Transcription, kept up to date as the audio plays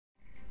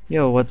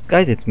Yo, what's up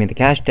guys, it's me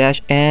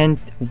TheCashstash and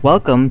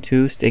welcome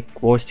to Stick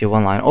Wars 2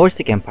 Online or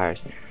Stick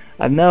Empires.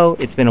 I know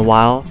it's been a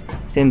while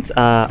since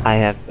I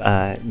have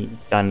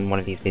done one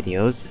of these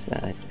videos.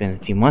 It's been a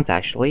few months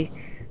actually,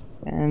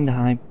 and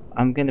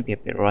I'm gonna be a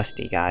bit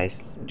rusty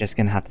guys. I'm just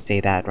gonna have to say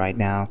that right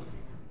now.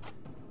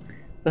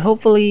 But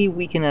hopefully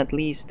we can at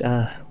least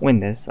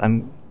win this.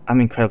 I'm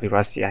incredibly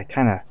rusty. I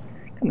kinda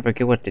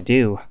forget what to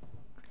do.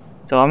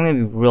 So I'm gonna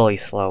be really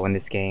slow in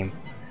this game.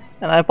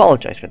 And I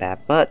apologize for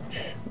that,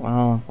 but,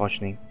 well,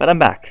 unfortunately. But I'm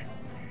back.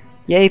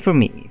 Yay for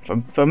me.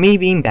 For me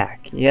being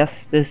back.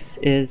 Yes, this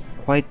is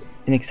quite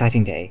an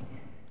exciting day.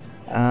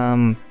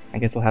 I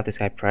guess we'll have this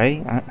guy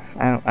pray.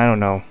 I don't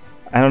know.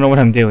 I don't know what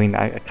I'm doing.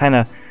 I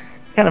kinda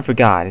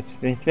forgot.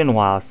 It's been a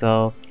while,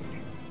 so,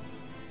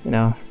 you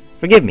know,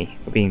 forgive me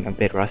for being a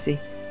bit rusty.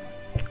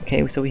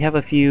 Okay, so we have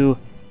a few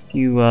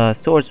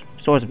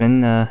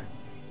swordsmen at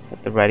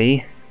the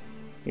ready.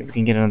 If we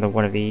can get another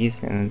one of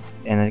these, and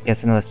it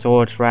gets another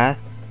Sword's Wrath.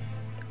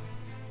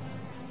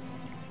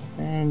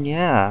 And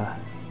yeah,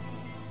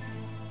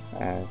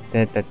 it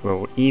said that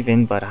we're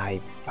even, but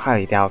I'm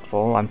highly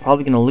doubtful. I'm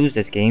probably gonna lose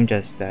this game,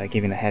 just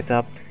giving a heads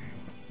up.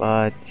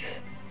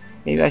 But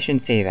maybe I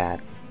shouldn't say that.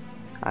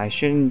 I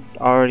shouldn't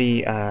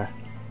already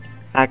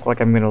act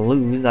like I'm gonna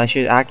lose. I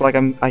should act like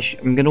I'm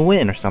gonna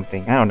win or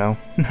something. I don't know.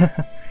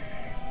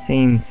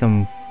 Saying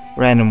some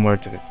random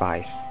words of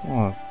advice.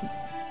 Oh.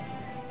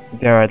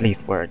 There are at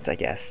least words, I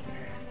guess.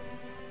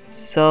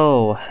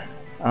 So,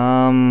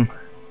 I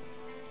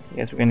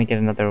guess we're gonna get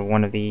another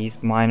one of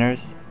these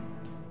miners,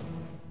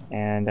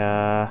 and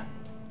I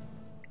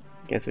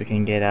guess we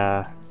can get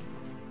I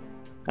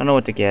don't know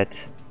what to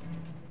get.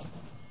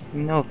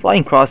 You know,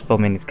 flying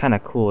crossbowman is kind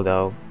of cool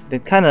though.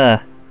 It kind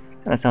of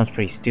sounds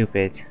pretty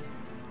stupid,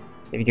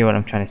 if you get what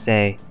I'm trying to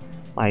say.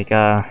 Like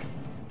the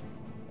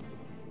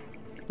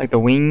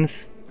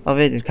wings of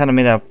it is kind of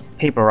made out of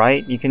paper,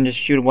 right? You can just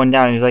shoot one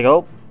down, and it's like,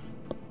 oh.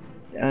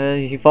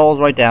 He falls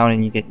right down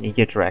and you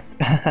get wrecked.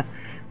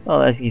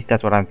 Well, at least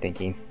that's what I'm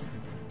thinking.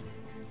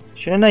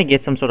 Shouldn't I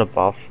get some sort of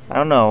buff? I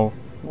don't know.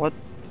 What?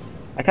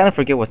 I kind of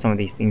forget what some of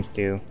these things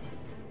do.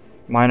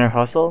 Minor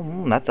hustle?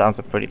 That sounds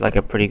like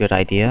a pretty good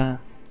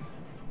idea.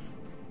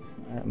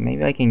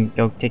 Maybe I can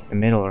go take the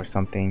middle or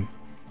something.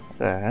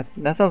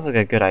 That sounds like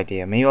a good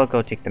idea. Maybe I'll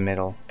go take the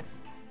middle.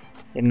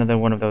 Get another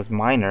one of those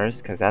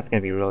miners, because that's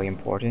gonna be really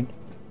important.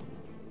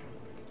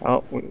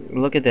 Oh,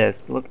 look at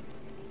this. Look,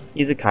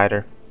 he's a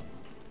kiter.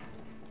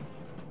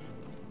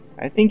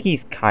 I think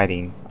he's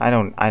kiting. I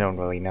don't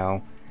really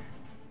know.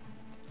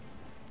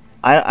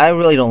 I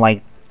really don't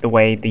like the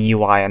way the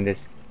UI on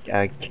this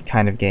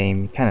kind of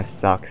game kind of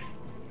sucks.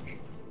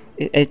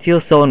 It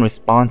feels so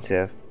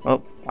unresponsive.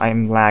 Oh,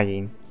 I'm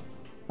lagging.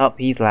 Oh,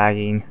 he's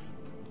lagging.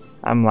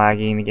 I'm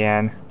lagging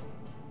again.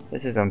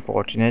 This is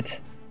unfortunate.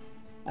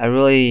 I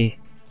really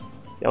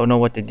don't know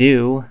what to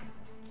do.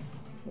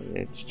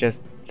 It's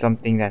just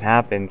something that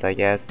happens, I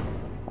guess.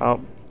 Oh.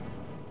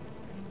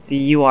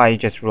 The UI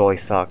just really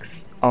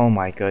sucks. Oh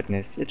my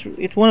goodness,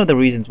 it's one of the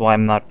reasons why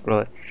I'm not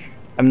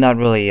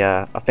really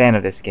a fan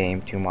of this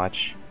game too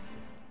much.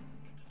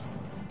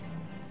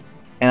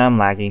 And I'm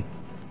lagging.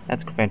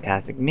 That's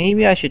fantastic.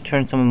 Maybe I should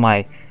turn some of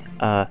my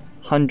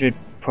 100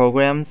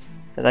 programs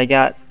that I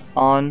got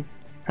on.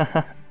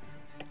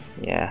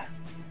 Yeah.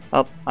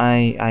 Oh,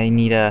 I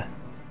need a.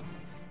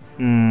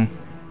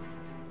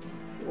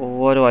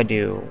 What do I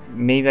do?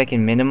 Maybe I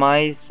can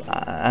minimize.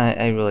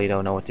 I really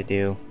don't know what to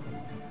do.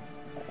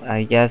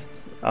 I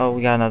guess, oh,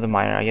 we got another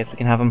miner. I guess we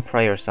can have him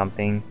pray or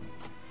something.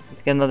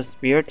 Let's get another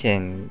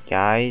Spiriton,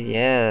 guys.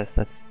 Yes,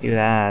 let's do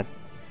that.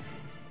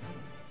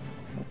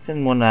 Let's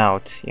send one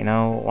out, you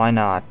know, why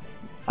not?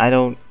 I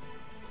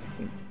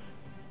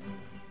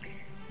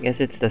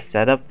guess it's the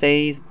setup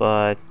phase,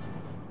 but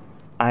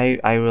I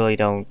really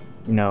don't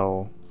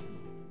know.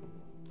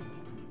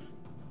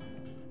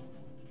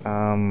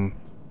 Yeah,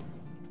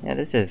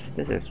 this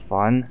is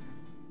fun.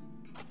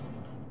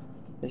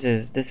 This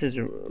is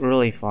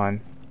really fun.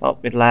 Oh,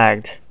 it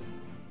lagged.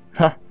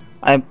 Huh.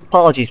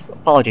 Apologies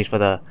for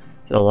the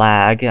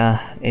lag.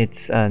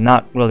 It's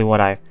not really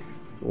what I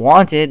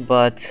wanted,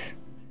 but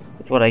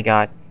it's what I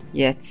got.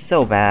 Yeah, it's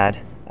so bad.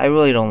 I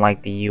really don't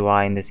like the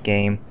UI in this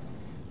game.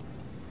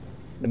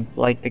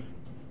 What do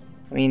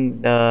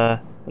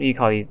you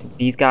call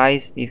these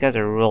guys? These guys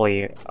are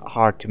really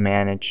hard to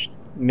manage.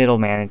 Middle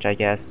manage, I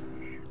guess.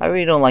 I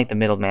really don't like the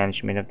middle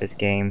management of this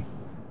game.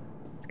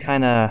 It's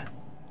kind of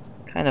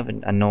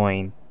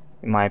annoying,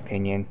 in my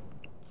opinion.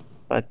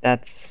 But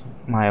that's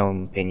my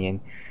own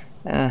opinion.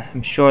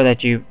 I'm sure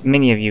that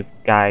many of you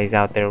guys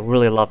out there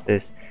really love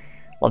this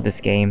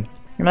game,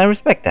 and I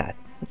respect that.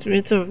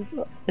 It's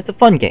a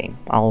fun game.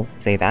 I'll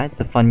say that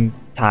it's a fun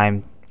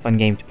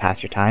game to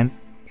pass your time.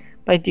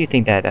 But I do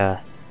think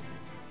that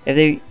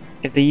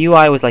if the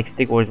UI was like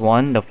Stick Wars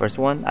 1, the first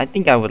one, I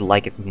think I would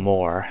like it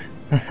more.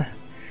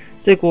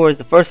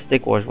 The first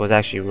Stick Wars was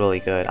actually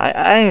really good.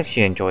 I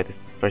actually enjoyed this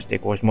first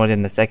Stick Wars more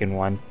than the second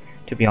one,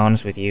 to be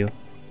honest with you.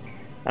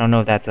 I don't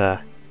know if that's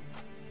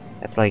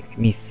like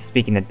me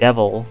speaking the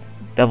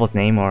devil's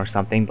name or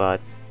something, but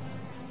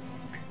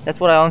That's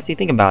what I honestly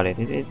think about it.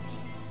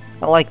 It's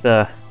I like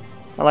the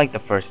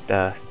first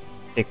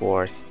Stick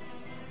Wars.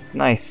 It's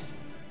nice.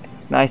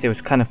 It's nice. It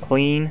was kind of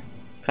clean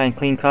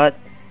cut.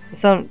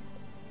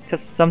 Because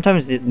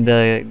sometimes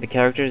the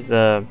characters,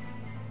 I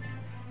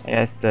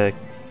guess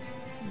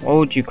what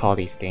would you call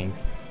these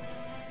things?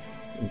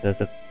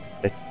 The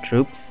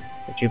troops.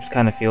 The troops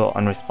kind of feel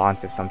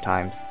unresponsive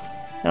sometimes.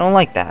 I don't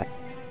like that.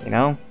 You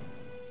know.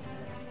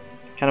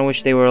 Kind of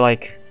wish they were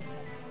like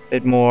a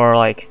bit more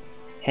like,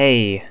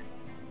 hey,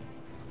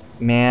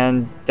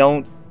 man,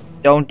 don't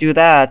do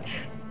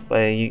that. But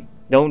you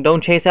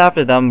don't chase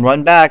after them.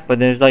 Run back. But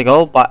there's like,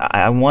 oh, but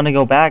I want to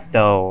go back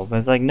though. But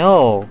it's like,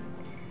 no,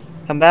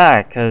 come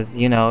back, because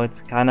you know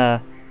it's kind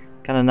of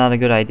not a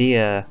good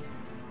idea.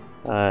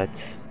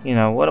 But you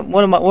know what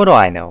do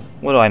I know?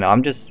 What do I know?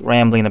 I'm just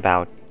rambling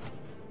about.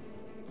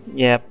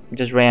 Yep,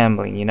 just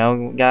rambling. You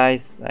know,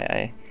 guys.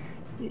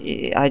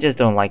 I just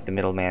don't like the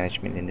middle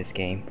management in this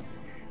game.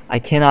 I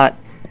cannot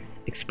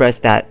express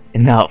that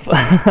enough.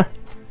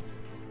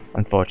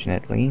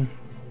 Unfortunately.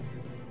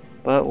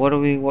 But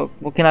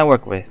what can I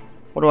work with?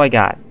 What do I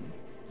got?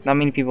 Not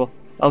many people.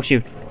 Oh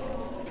shoot.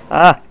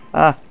 Oh,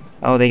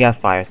 they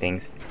got fire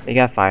things. They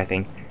got fire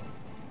things.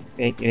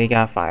 They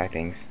got fire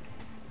things.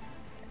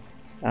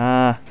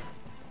 I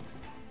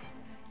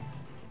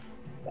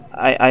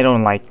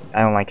don't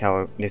like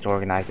how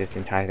disorganized this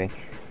entire thing.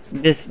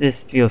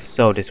 This feels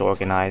so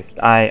disorganized.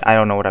 I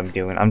don't know what I'm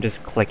doing. I'm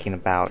just clicking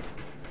about.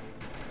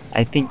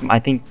 I think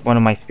one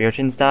of my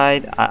Spiritans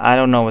died. I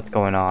don't know what's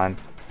going on.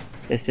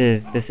 This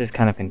is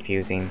kind of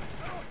confusing.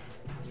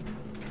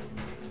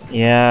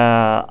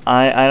 Yeah,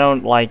 I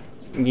don't like.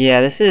 Yeah,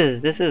 this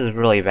is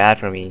really bad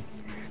for me.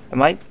 I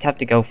might have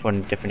to go for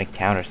a different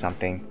account or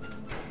something.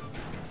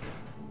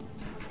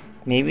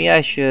 Maybe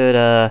I should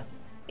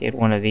get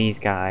one of these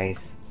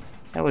guys.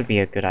 That would be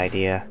a good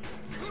idea.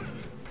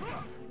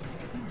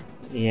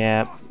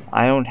 Yeah,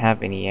 I don't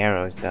have any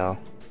arrows though.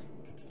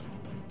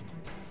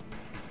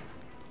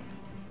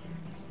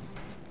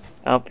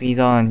 Oh, he's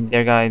on.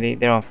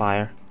 They're on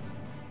fire.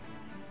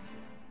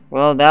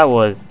 Well, that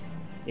was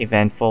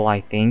eventful, I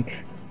think.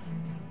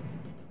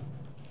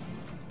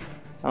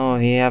 Oh,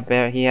 he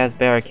has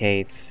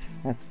barricades.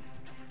 That's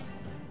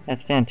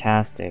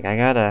fantastic. I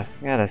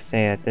gotta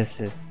say that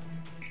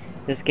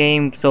this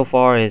game so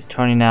far is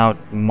turning out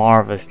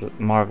marvelously.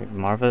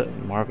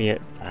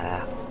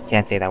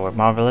 Can't say that word.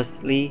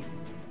 Marvelously.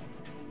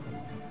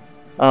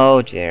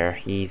 Oh dear,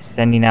 he's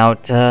sending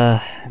out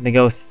the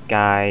ghost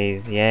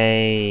guys.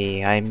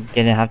 Yay! I'm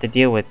gonna have to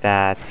deal with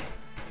that.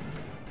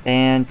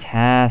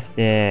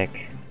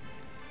 Fantastic.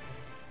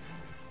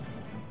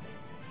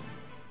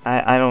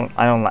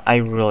 I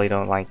really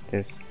don't like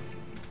this.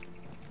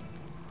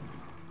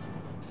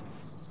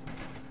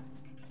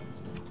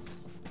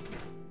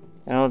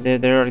 Well,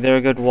 they're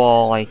a good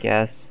wall, I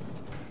guess.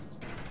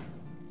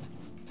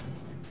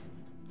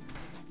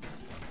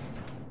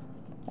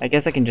 I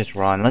guess I can just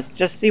run. Let's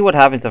just see what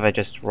happens if I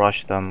just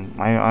rush them.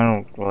 I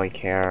don't really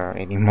care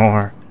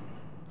anymore.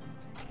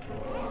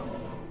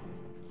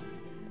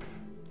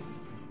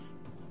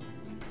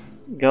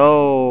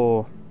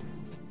 Go.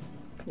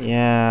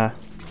 Yeah.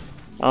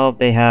 Oh,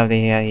 he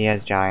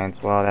has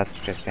giants. Well, that's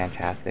just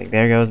fantastic.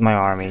 There goes my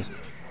army.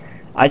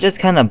 I just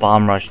kind of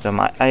bomb rushed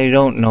them. I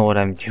don't know what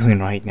I'm doing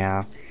right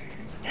now.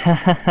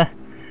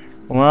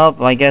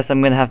 Well, I guess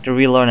I'm gonna have to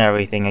relearn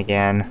everything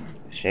again.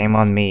 Shame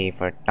on me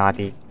for not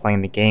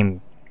playing the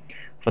game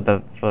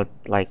for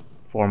like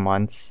 4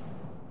 months.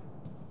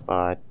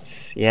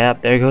 But yeah,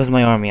 there goes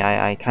my army.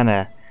 I kind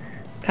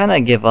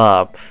of give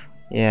up.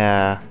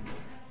 Yeah.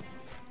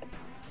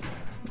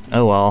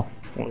 Oh well.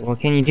 What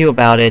can you do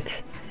about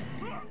it?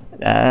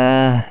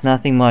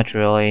 Nothing much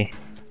really.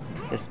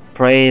 Just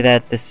pray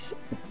that this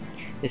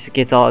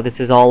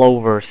is all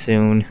over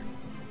soon.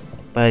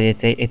 But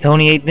it's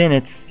only 8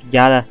 minutes. You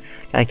gotta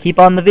keep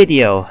on the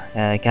video.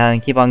 Gotta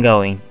keep on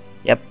going.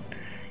 Yep.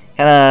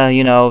 Kinda,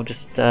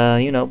 just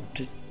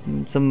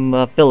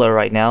some filler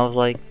right now.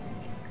 Like,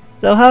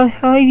 so how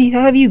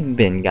have you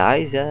been,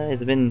 guys?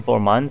 It's been 4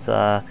 months.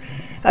 I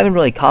haven't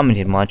really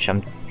commented much.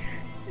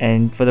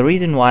 And for the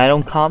reason why I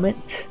don't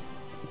comment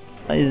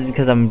is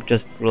because I'm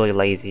just really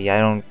lazy.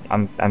 I'm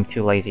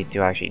too lazy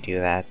to actually do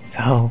that.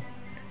 So,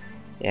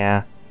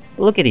 yeah.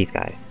 Look at these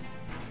guys.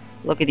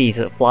 Look at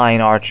these flying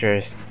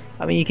archers.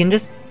 I mean, you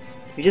just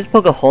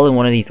poke a hole in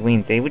one of these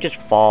wings, they would just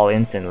fall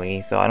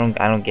instantly. So I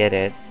don't get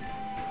it.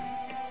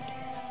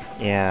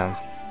 Yeah.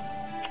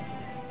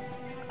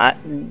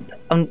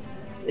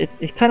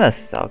 It kind of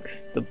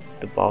sucks.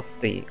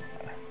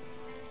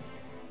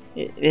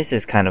 This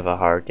is kind of a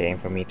hard game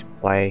for me to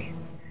play.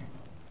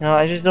 No,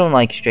 I just don't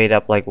like straight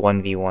up like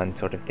 1v1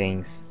 sort of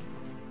things.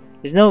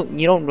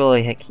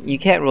 You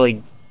can't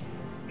really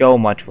go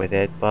much with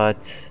it,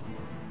 but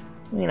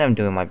I mean, I'm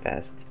doing my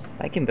best.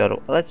 I can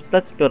build let's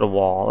build a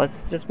wall.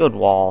 Let's just build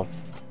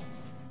walls.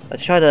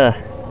 Let's try to.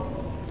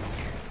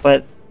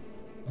 But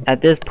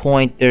at this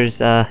point, there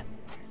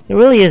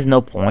really is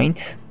no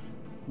point.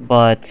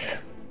 But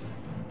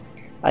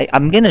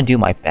I'm gonna do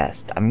my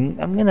best. I'm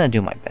gonna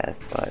do my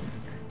best, but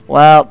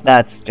Well,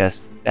 that's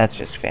just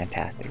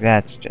fantastic.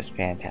 That's just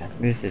fantastic.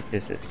 This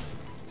is.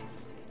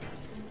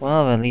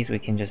 Well, at least we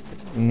can just.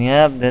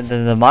 Yep,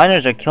 the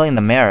miners are killing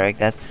the Merrick.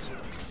 That's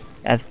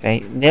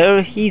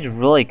there. He's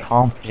really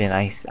confident.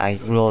 I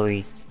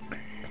really,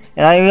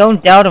 and I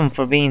don't doubt him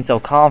for being so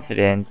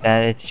confident.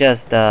 That it's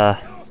just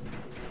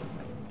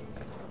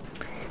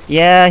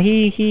yeah,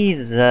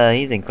 he's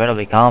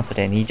incredibly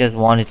confident. He just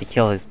wanted to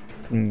kill his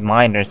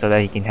miners so that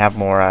he can have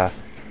more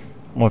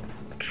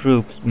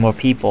troops, more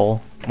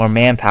people, more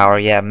manpower.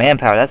 Yeah,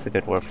 manpower. That's a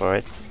good word for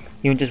it.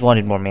 He just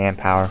wanted more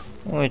manpower,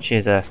 which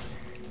is a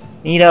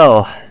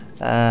neato.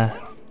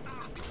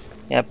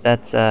 Yep,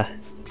 that's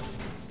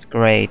it's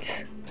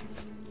great.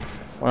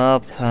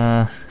 Well,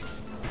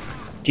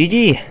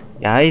 GG,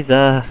 guys.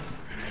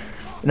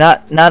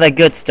 Not a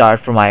good start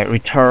for my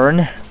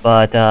return,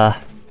 but I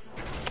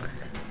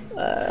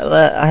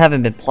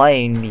haven't been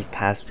playing these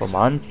past 4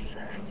 months,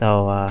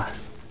 so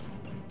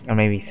or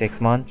maybe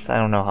 6 months. I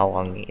don't know how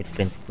long it's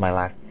been since my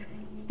last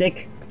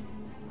Stick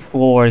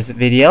Wars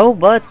video,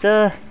 but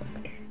at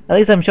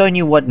least I'm showing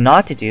you what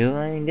not to do.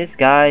 I mean, this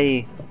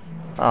guy.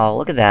 Oh,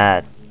 look at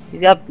that.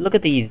 He's got. Look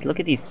at these. What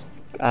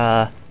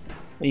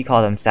do you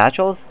call them?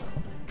 Satchels?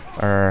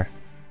 Or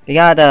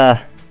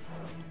they're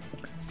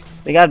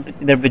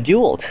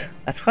bejeweled.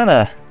 That's kind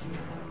of.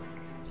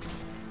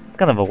 It's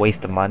kind of a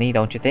waste of money,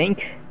 don't you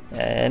think?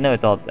 I know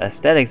it's all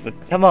aesthetics, but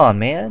come on,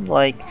 man.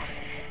 Like,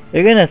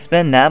 you're gonna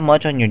spend that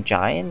much on your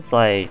giants?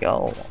 Like,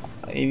 oh,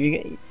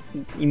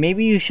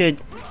 maybe you should,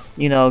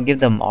 you know, give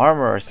them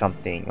armor or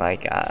something.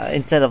 Like,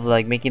 instead of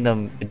like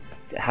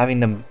having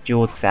them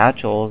jeweled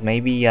satchels,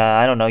 maybe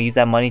I don't know, use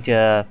that money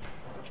to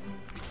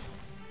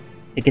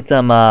get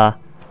some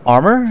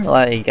armor.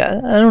 Like,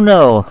 I don't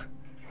know.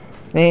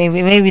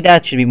 Maybe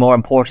that should be more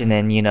important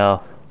than, you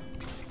know,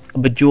 a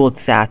bejeweled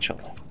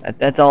satchel.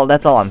 That's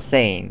all I'm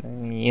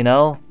saying. You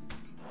know.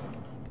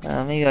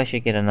 Maybe I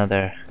should get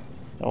another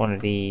one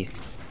of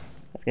these.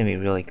 That's gonna be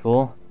really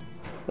cool.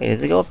 Wait,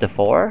 does it go up to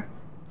 4?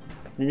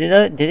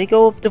 Did it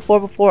go up to 4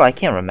 before? I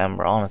can't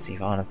remember. Honestly,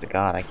 honest to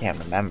God, I can't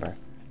remember.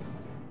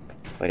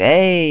 But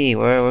hey,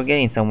 we're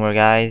getting somewhere,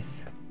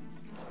 guys.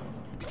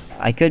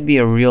 I could be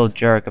a real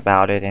jerk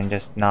about it and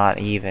just not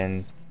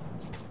even.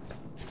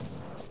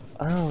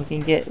 Oh, we can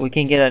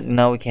get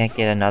no, we can't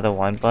get another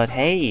one. But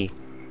hey,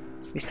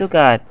 we still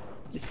got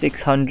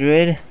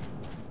 600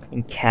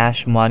 in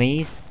cash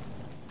monies.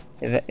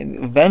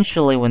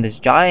 Eventually, when this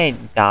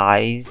giant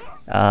dies,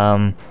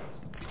 a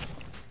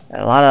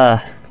lot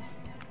of,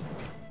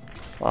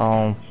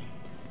 well,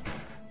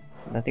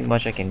 nothing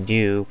much I can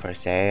do per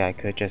se. I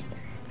could just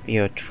be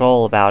a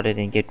troll about it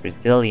and get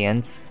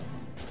resilience.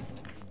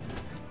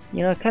 You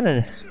know, it kind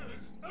of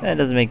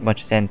doesn't make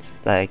much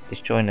sense. Like,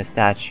 destroying a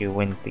statue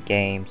wins the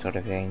game, sort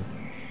of thing.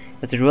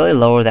 Does it really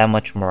lower that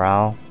much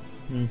morale?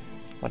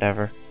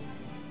 Whatever.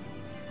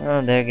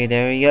 Oh, there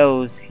he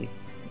goes. He's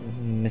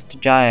Mr.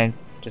 Giant,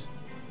 just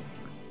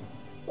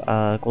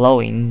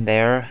glowing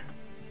there.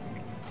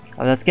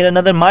 Let's get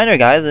another miner,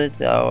 guys.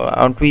 It's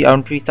aren't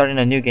we starting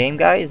a new game,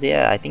 guys?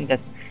 Yeah, I think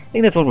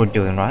that's what we're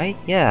doing, right?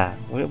 Yeah,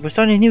 we're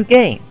starting a new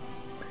game.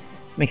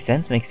 Makes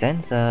sense. Makes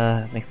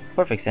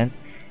perfect sense.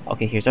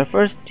 Okay, here's our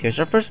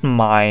first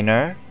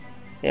miner.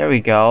 There we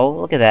go.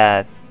 Look at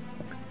that.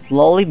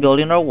 Slowly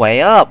building our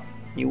way up.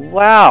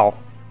 Wow.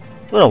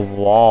 Let's build a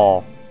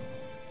wall.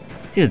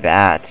 Let's do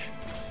that.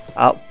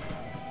 Oh,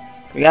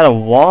 we got a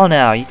wall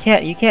now. You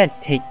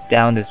can't take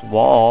down this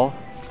wall.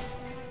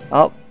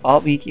 Oh,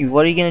 what are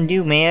you gonna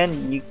do,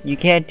 man? You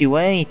can't do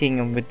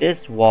anything with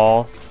this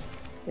wall.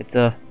 It's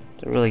a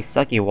really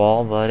sucky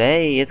wall, but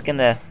hey, it's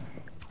gonna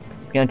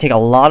take a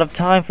lot of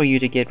time for you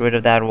to get rid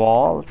of that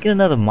wall. Let's get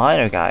another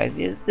miner, guys.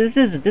 This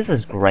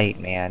is great,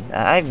 man.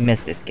 I've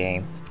missed this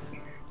game.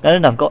 Not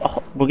enough gold.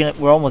 Oh,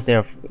 we're almost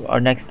there.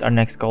 Our next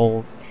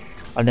goal.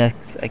 Our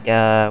next, like,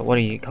 what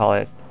do you call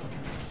it?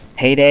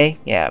 Payday?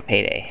 Yeah,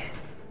 payday.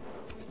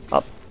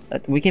 Oh,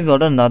 we can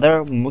build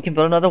another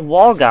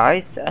wall,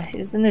 guys.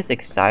 Isn't this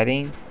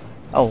exciting?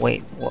 Oh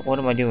wait, what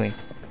am I doing?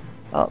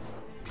 Oh,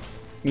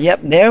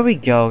 yep, there we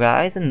go,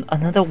 guys, and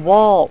another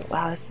wall.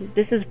 Wow,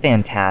 this is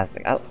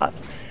fantastic.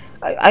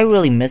 I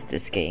really missed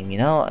this game. You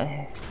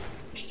know,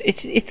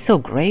 it's so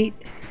great.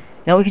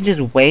 Now we can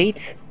just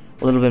wait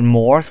a little bit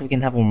more so we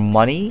can have more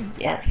money.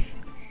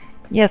 Yes,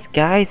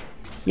 guys.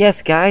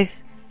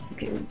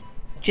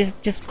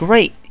 Just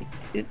great.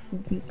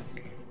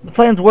 The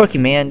plan's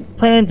working, man.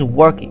 Plan's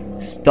working.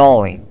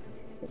 Stalling.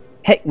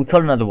 Hey, we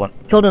killed another one.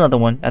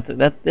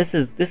 This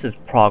is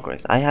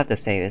progress. I have to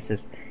say,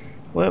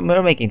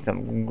 we're making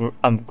some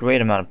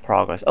great amount of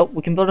progress. Oh,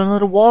 we can build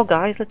another wall,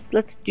 guys.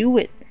 Let's do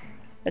it.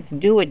 Let's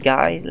do it,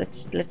 guys.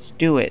 Let's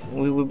do it.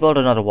 We build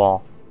another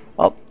wall.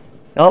 Oh.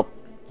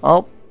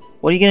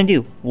 What are you gonna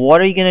do?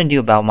 What are you gonna do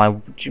about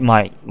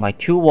my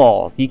 2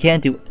 walls? You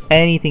can't do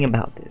anything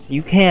about this.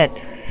 You can't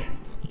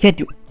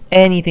do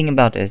anything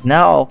about this.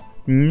 Now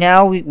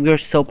we're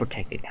so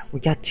protected. Now we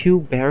got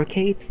 2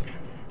 barricades.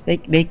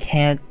 They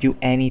can't do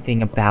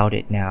anything about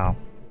it now.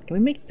 Can we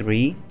make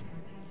 3?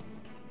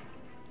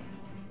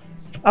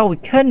 Oh, we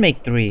could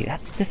make 3.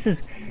 This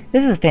is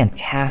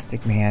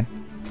fantastic, man.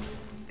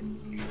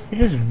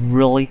 This is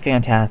really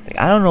fantastic.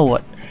 I don't know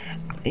what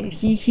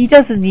he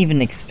doesn't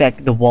even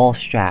expect the wall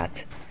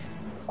strat.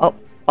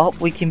 Oh,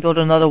 we can build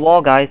another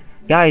wall, guys.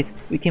 Guys,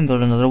 we can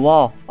build another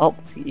wall. Oh,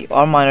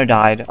 our miner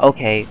died.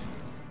 Okay,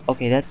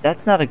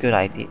 that's not a good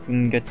idea,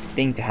 good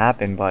thing to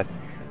happen, but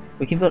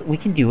we can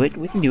do it.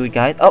 We can do it,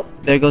 guys. Oh,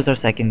 there goes our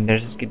second.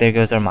 There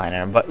goes our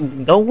miner.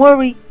 But don't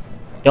worry,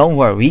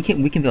 We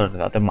can build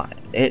another miner.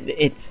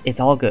 It's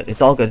all good.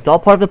 It's all good. It's all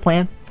part of the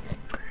plan.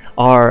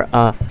 Our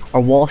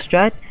wall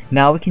strat.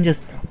 Now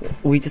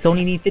we just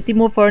only need 50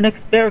 more for our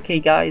next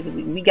barricade, guys.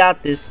 We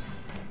got this.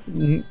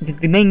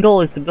 The main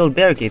goal is to build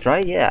barricades,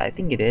 right? Yeah, I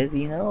think it is.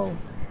 You know,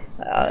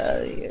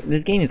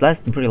 this game is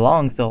lasting pretty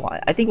long, so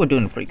I think we're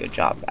doing a pretty good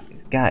job,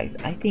 guys. Guys,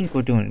 I think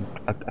we're doing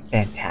a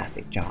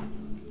fantastic job.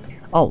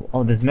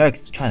 Oh, this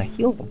Merrick's trying to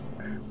heal them.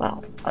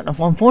 Well,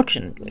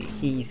 unfortunately,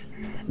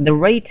 the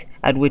rate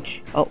at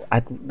which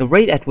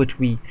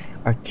we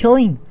are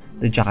killing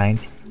the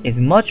giant is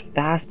much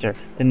faster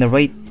than the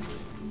rate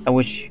at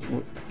which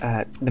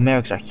the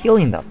Merrick's are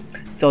healing them.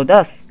 So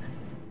thus,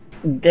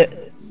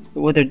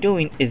 what they're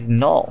doing is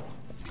null.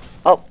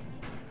 Oh,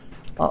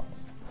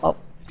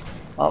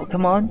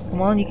 come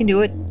on, you can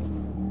do it.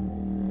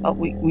 Oh,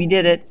 we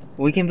did it.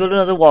 We can build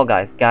another wall,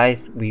 guys.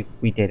 Guys, we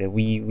did it.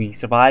 We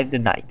survived the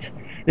night.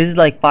 This is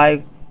like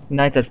 5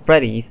 Nights at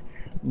Freddy's,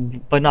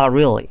 but not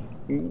really.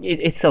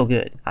 It's so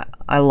good.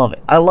 I love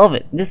it. I love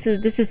it. This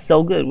is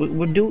so good.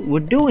 We're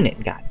doing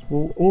it, guys.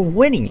 We're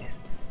winning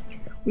this.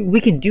 We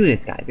can do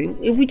this, guys.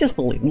 If we just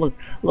believe. Look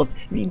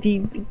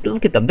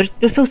at them.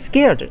 They're so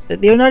scared.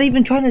 They're not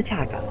even trying to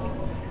attack us.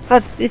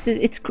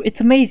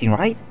 It's amazing,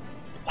 right?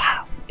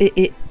 Wow.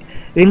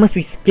 They must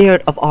be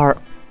scared of our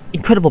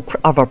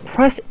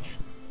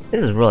presence.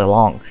 This is really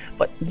long,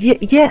 but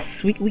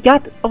yes, we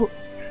got.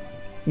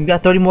 We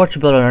got 30 more to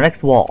build on our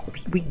next wall.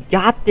 We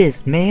got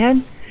this,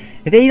 man.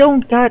 They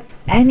don't got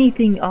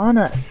anything on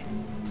us.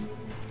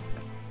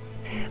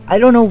 I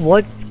don't know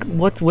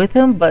what's with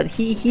him, but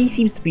he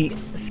seems to be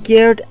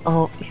scared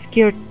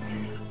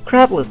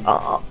crapless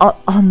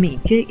on me,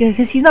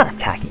 because he's not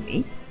attacking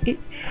me.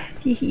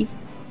 He's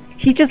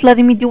just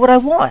letting me do what I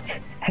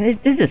want. And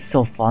this is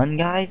so fun,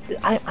 guys.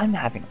 I'm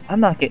not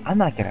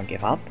gonna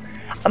give up.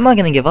 I'm not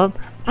gonna give up.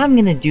 I'm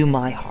gonna do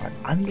my heart.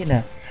 I'm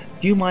gonna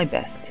do my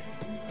best.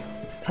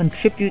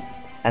 Contribute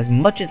as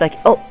much as I can.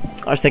 Oh,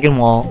 our second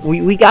wall.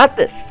 We got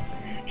this.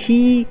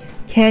 He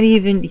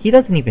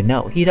doesn't even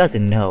know. He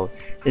doesn't know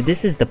that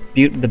this is the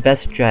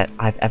best strat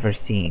I've ever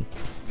seen.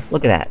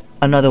 Look at that.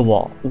 Another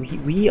wall.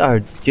 We are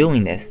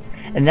doing this.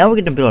 And now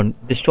we're gonna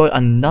destroy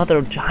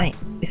another giant.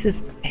 This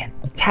is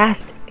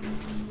fantastic.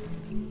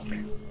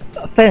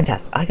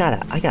 Fantastic. I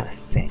gotta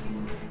say.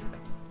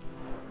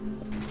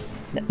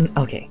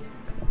 Okay.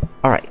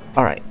 Alright.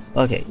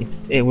 Okay.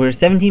 We're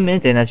 17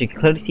 minutes in, as you can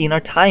clearly see in our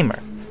timer.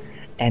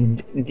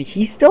 And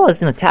he still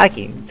isn't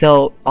attacking.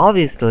 So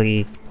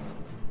obviously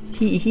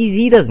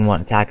he doesn't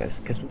want to attack us,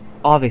 because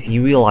obviously he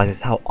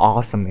realizes how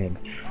awesome and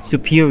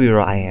superior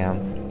I am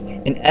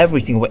in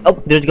every single way.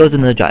 Oh, there goes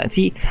another giant.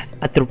 See,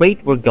 at the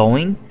rate we're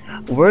going,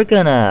 we're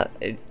gonna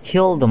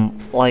kill them.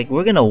 Like,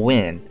 we're gonna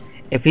win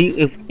if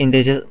in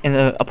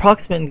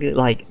approximately,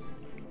 like,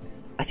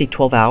 I say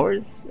 12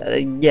 hours.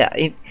 Yeah,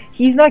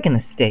 he's not gonna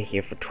stay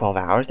here for 12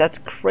 hours. That's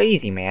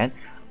crazy, man.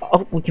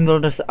 Oh, we can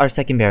build our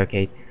second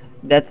barricade.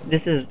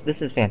 This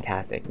is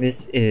fantastic.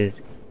 This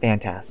is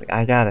fantastic.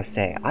 I gotta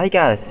say. I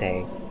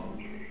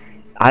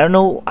don't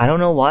know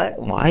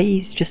why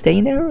he's just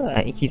staying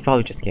there. He's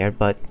probably just scared,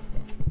 but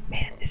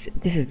man,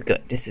 this is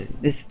good.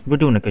 We're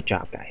doing a good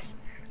job, guys.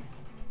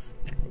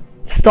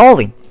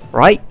 Stalling,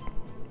 right?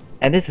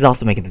 And this is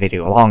also making the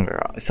video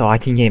longer, so I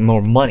can get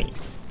more money,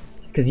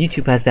 because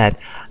YouTube has that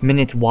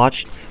minute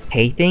watched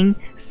pay thing.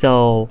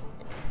 So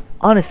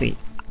honestly,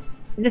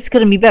 this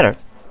couldn't be better.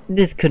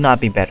 This could not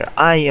be better.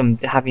 I am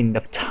having the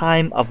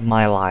time of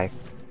my life.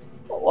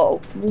 Whoa,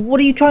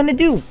 what are you trying to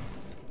do?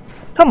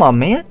 Come on,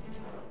 man.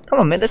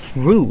 That's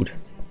rude.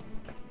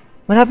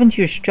 What happened to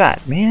your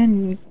strat,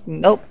 man?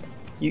 Nope.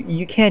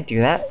 You can't do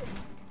that.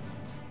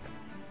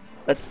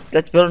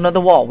 Let's build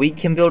another wall. We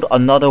can build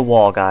another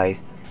wall,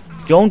 guys.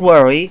 Don't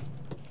worry.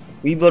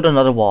 We build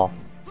another wall.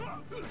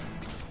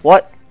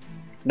 What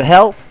the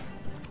hell?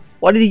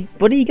 What did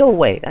he go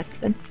away?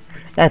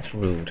 That's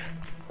rude.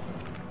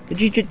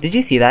 Did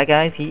you see that,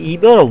 guys? He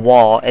built a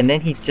wall and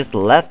then he just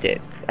left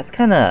it. That's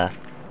kind of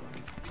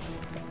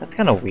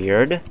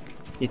weird.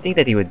 You'd think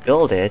that he would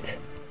build it.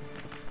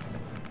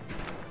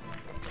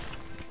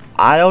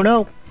 I don't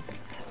know.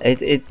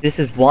 This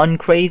is one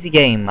crazy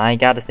game. I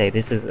gotta say,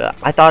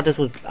 I thought this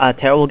was a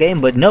terrible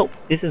game, but no,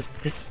 this is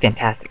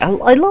fantastic.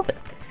 I love it.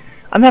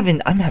 I'm having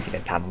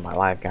the time of my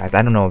life, guys.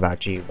 I don't know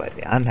about you, but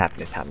I'm having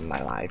the time of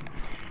my life.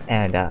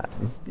 And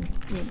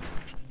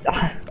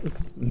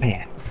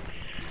man,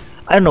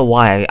 I don't know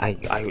why I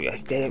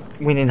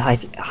went in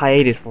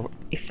hiatus for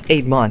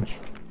 8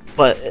 months,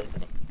 but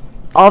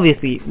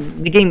obviously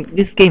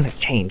this game has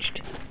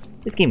changed.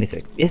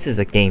 This is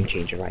a game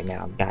changer right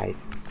now,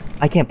 guys.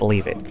 I can't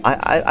believe it.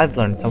 I've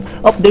learned so.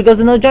 Oh, there goes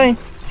another giant.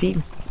 See,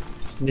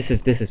 this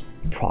is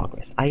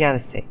progress. I gotta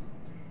say,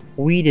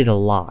 we did a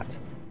lot,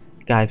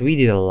 guys. We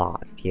did a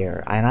lot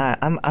here,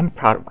 and I'm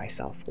proud of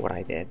myself for what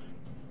I did.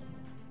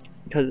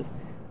 Because,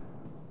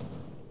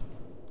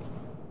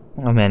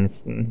 oh man,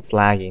 it's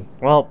lagging.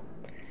 Well,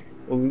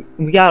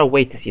 we gotta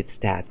wait to see the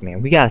stats,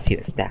 man. We gotta see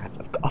the stats.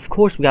 Of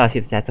course, we gotta see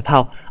the stats of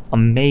how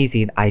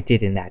amazing I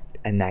did in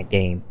that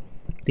game.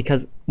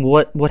 Because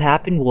what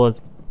happened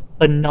was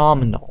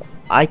phenomenal.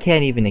 I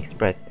can't even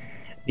express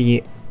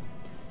the.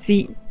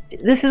 See,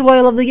 this is why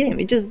I love the game.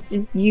 It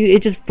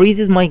just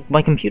freezes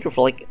my computer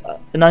for like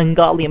an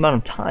ungodly amount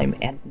of time,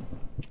 and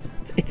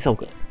it's so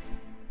good.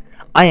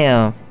 I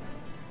am.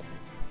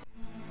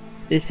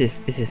 This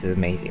is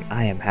amazing.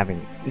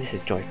 This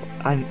is joyful.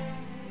 I'm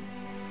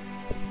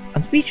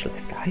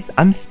speechless, guys.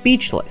 I'm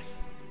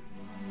speechless.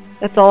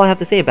 That's all I have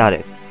to say about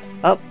it.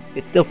 Oh,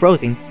 it's still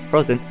frozen.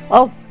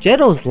 Oh,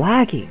 Jetto's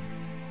lagging.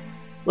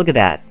 Look at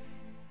that.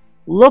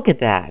 Look at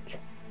that.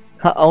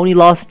 I only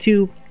lost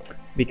 2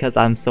 because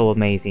I'm so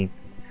amazing.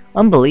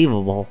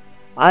 Unbelievable.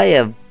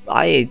 I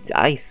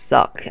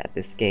suck at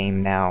this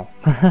game now.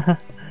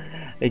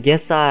 I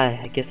guess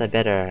I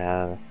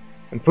better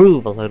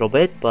improve a little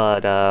bit,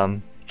 but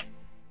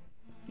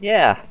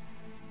yeah.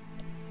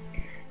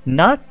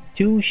 Not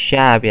too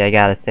shabby, I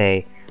gotta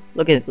say.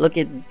 Look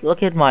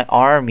at my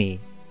army.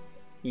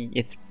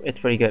 It's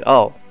pretty good.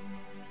 Oh,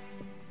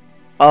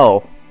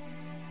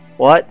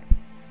 what?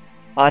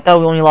 I thought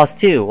we only lost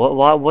 2.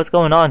 What's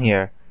going on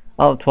here?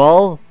 Oh,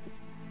 12?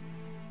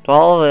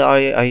 12?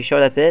 Are you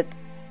sure that's it?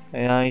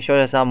 Are you sure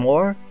that's not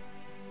more?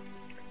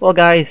 Well,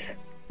 guys.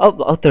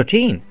 Oh,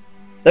 13.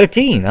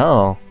 13.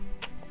 Oh,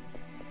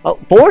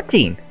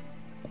 14.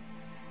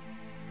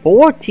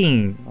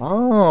 14.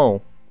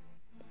 Oh.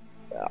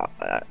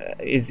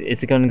 Is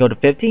it going to go to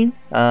 15?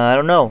 I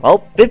don't know.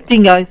 Oh,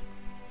 15, guys.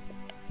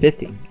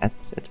 15.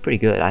 That's pretty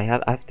good. I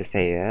have to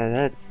say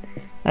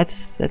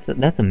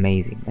that's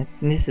amazing.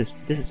 This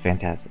is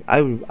fantastic.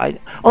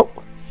 Oh,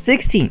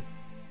 16.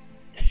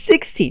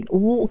 16.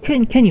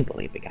 Can you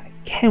believe it, guys?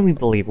 Can we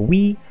believe it?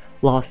 We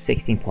lost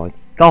 16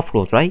 points. Golf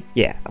rules, right?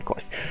 Yeah, of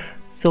course.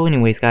 So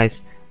anyways,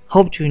 guys,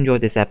 hope you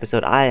enjoyed this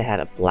episode. I had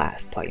a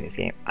blast playing this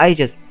game. I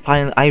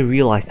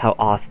realized how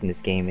awesome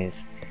this game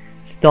is.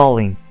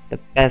 Stalling, the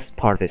best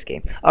part of this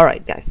game.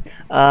 Alright, guys,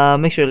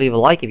 make sure to leave a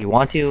like if you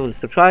want to,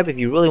 subscribe if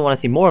you really want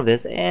to see more of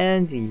this,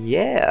 and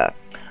yeah,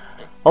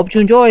 hope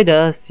you enjoyed.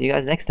 See you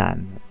guys next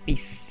time.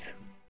 Peace.